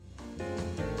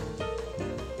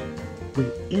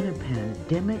We're in a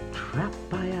pandemic trapped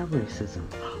by our racism.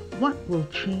 What will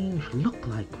change look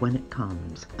like when it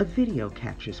comes? A video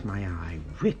catches my eye,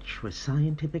 rich with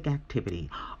scientific activity.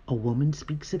 A woman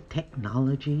speaks of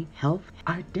technology, health,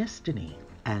 our destiny,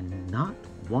 and not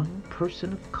one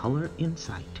person of color in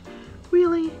sight.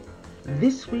 Really?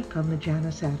 This week on the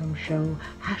JANUS ADAMS Show,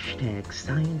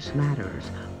 #Science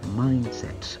Matters,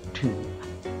 Mindsets 2.